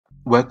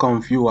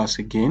Welcome viewers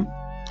again.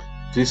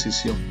 This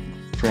is your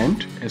friend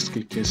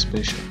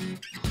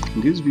Skkspecial.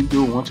 In this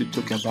video, we want to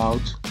talk about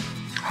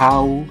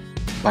how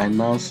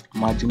Binance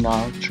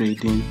Marginal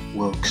Trading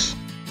works.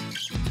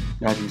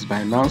 That is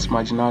Binance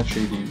Marginal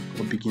Trading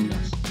for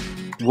beginners.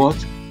 What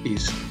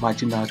is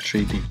marginal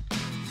trading?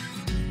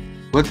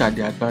 What are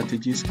the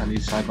advantages and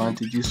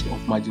disadvantages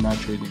of marginal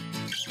trading?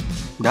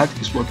 That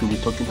is what we'll be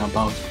talking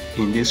about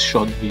in this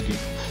short video.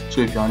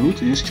 So if you are new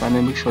to this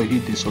channel, make sure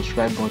you hit the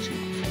subscribe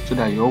button so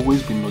that you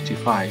always be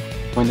notified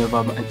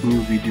whenever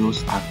new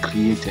videos are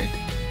created.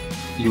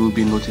 You will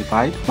be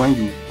notified when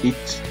you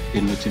hit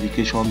the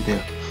notification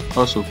bell.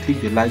 Also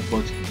click the like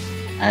button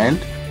and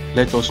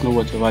let us know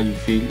whatever you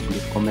feel in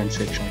the comment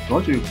section. If you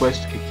want to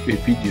request a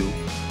video,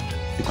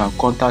 you can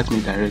contact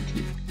me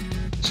directly.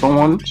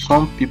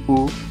 Some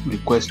people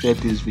requested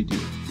this video.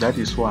 That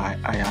is why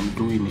I am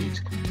doing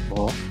it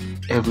for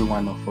every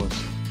one of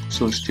us.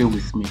 So stay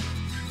with me.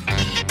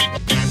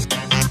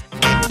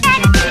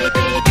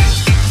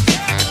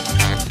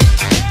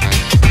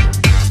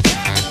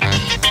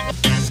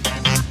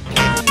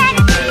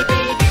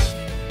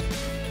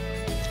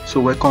 So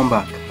welcome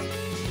back.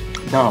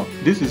 Now,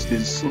 this is the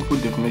simple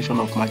definition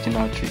of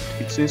marginal trade.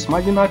 It says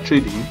marginal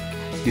trading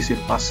is a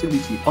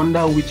facility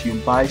under which you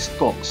buy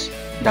stocks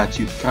that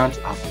you can't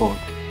afford.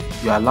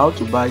 You are allowed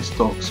to buy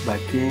stocks by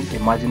paying a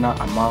marginal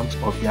amount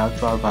of the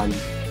actual value.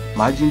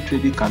 Margin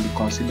trading can be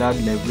considered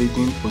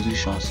leveraging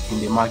positions in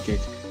the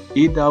market,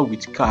 either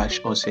with cash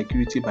or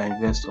security by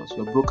investors.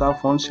 Your broker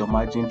funds your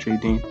margin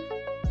trading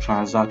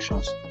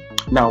transactions.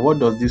 Now, what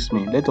does this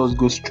mean? Let us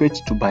go straight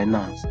to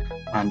Binance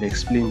and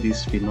explain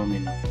this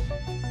phenomenon.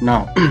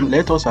 Now,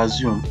 let us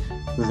assume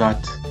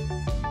that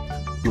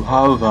you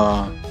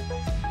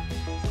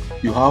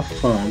have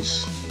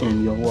funds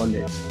in your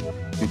wallet.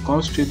 You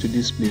come straight to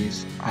this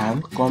place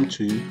and come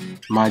to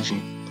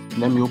margin.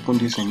 Let me open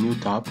this in new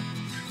tab.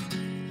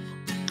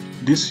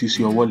 This is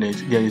your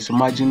wallet. There is a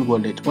margin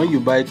wallet. When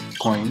you buy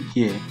coin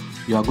here,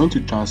 you are going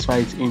to transfer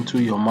it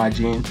into your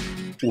margin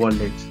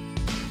wallet.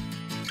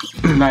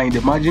 Now, in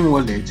the margin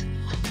wallet,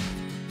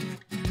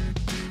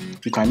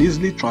 you can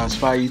easily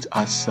transfer it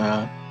as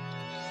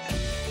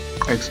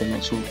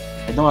excellent. So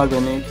I don't have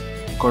any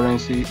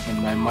currency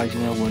in my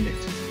marginal wallet,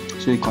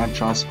 so you can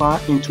transfer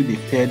into the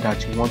pair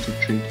that you want to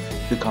trade.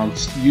 You can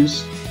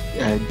use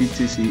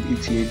BTC,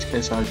 ETH,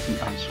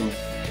 SRT, and so on.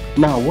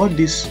 Now, what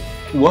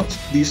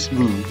this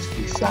means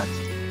is that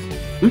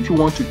if you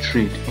want to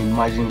trade in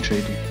margin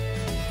trading,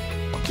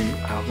 okay,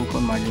 I have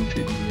opened margin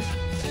trading here.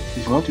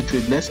 If you want to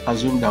trade, let's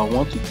assume that I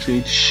want to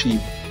trade SHIB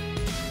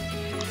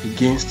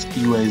against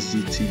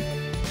USDT.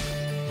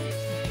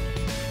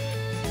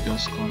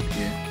 Just come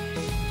here.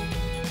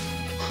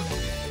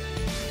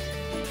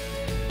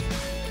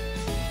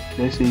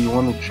 Let's say you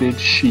want to trade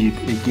SHIB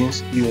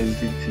against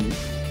USDT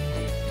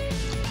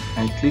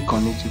and click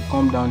on it. You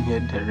come down here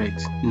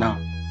direct. Now,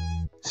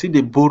 see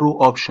the borrow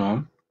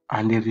option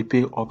and the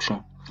repay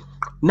option.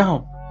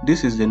 Now,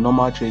 this is the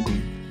normal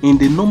trading. In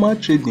the normal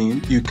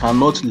trading, you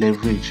cannot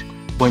leverage.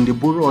 But in the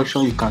borrow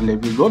option, you can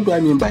leverage. What do I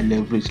mean by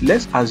leverage?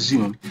 Let's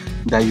assume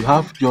that you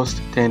have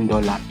just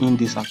 $10 in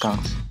this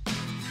account.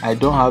 I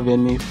don't have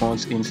any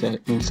funds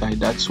inside.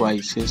 That's why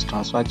it says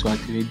transfer to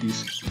activate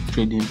this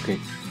trading pair.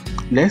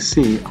 Let's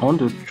say I want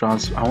to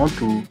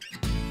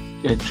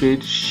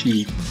trade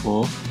SHIB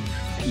for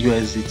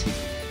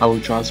USDT. I will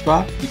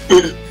transfer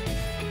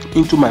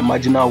into my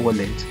marginal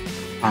wallet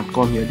and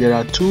come here. There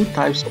are two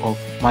types of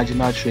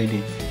marginal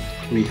trading.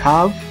 We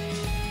have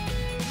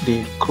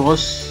the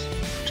cross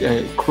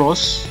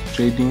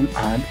trading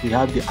and we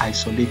have the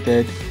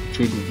isolated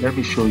trading. Let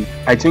me show you.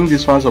 I think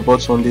this one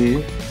supports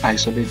only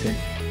isolated.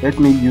 Let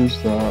me use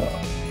the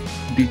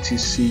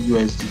BTC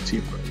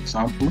USDT for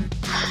example.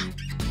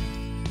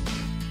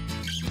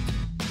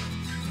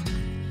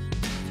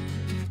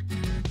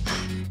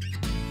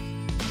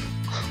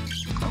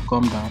 I'll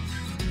come down.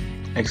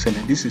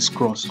 Excellent. This is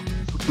cross.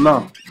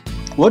 Now,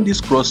 what this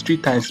cross 3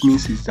 times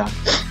means is that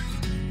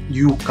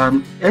you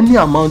can, any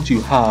amount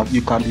you have,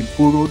 you can be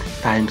borrowed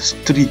times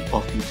 3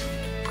 of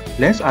it.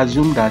 Let's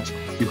assume that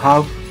you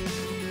have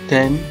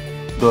 $10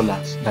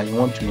 that you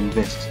want to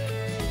invest.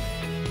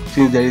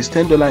 Since there is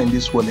 $10 in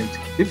this wallet,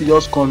 if you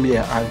just come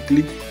here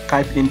and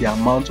type in the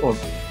amount of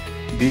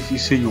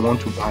BTC you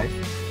want to buy,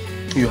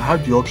 you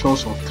have the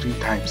options of 3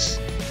 times.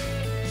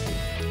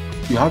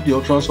 You have the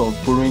options of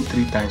borrowing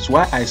 3 times.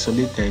 While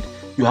isolated,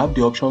 you have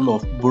the option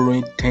of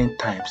borrowing 10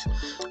 times.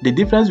 The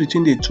difference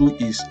between the two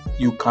is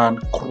you can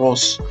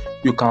cross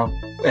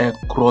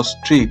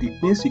trade.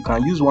 It means you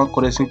can use one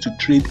currency to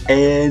trade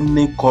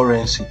any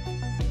currency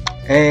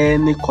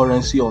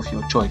of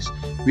your choice.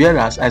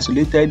 Whereas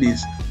isolated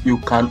is you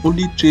can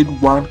only trade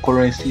one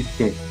currency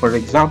pair. For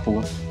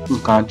example, you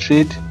can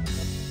trade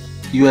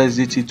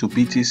USDT to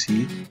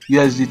BTC,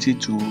 USDT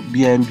to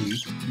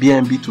BNB,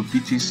 BNB to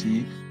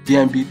BTC,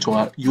 BNB to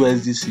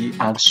USDC,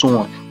 and so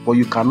on. But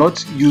you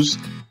cannot use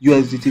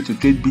USDT to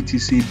trade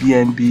BTC,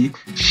 BNB,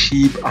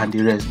 SHIB, and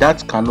the rest.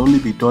 That can only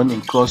be done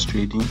in cross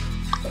trading,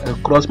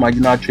 cross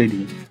marginal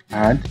trading,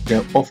 and they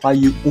offer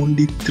you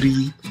only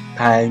 3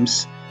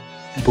 times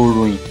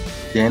borrowing.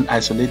 Then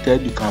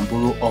isolated, you can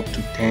borrow up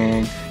to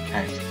 10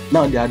 times.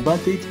 Now the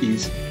advantage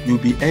is you'll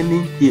be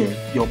earning here,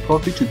 your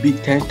profit will be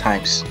 10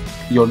 times,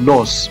 your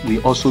loss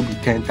will also be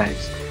 10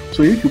 times.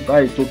 So if you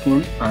buy a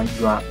token and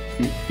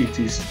it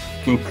is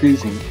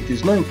increasing, it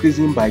is not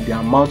increasing by the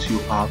amount you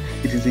have,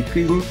 it is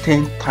increasing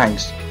 10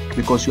 times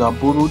because you have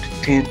borrowed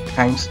 10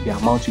 times the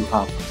amount you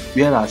have.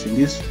 Whereas in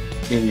this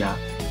area,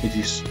 it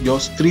is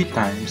just 3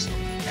 times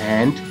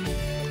and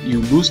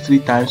you lose 3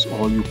 times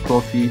or you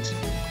profit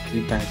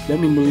 3 times. Let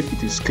me know if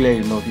it is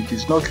clear enough. If it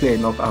is not clear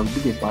enough, I will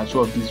do a part 2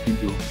 of this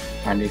video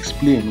and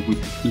explain with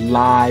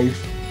live.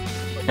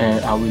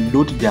 I will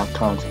load the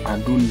account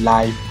and do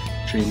live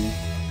training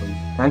for you.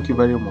 Thank you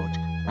very much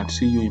and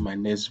see you in my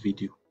next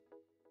video.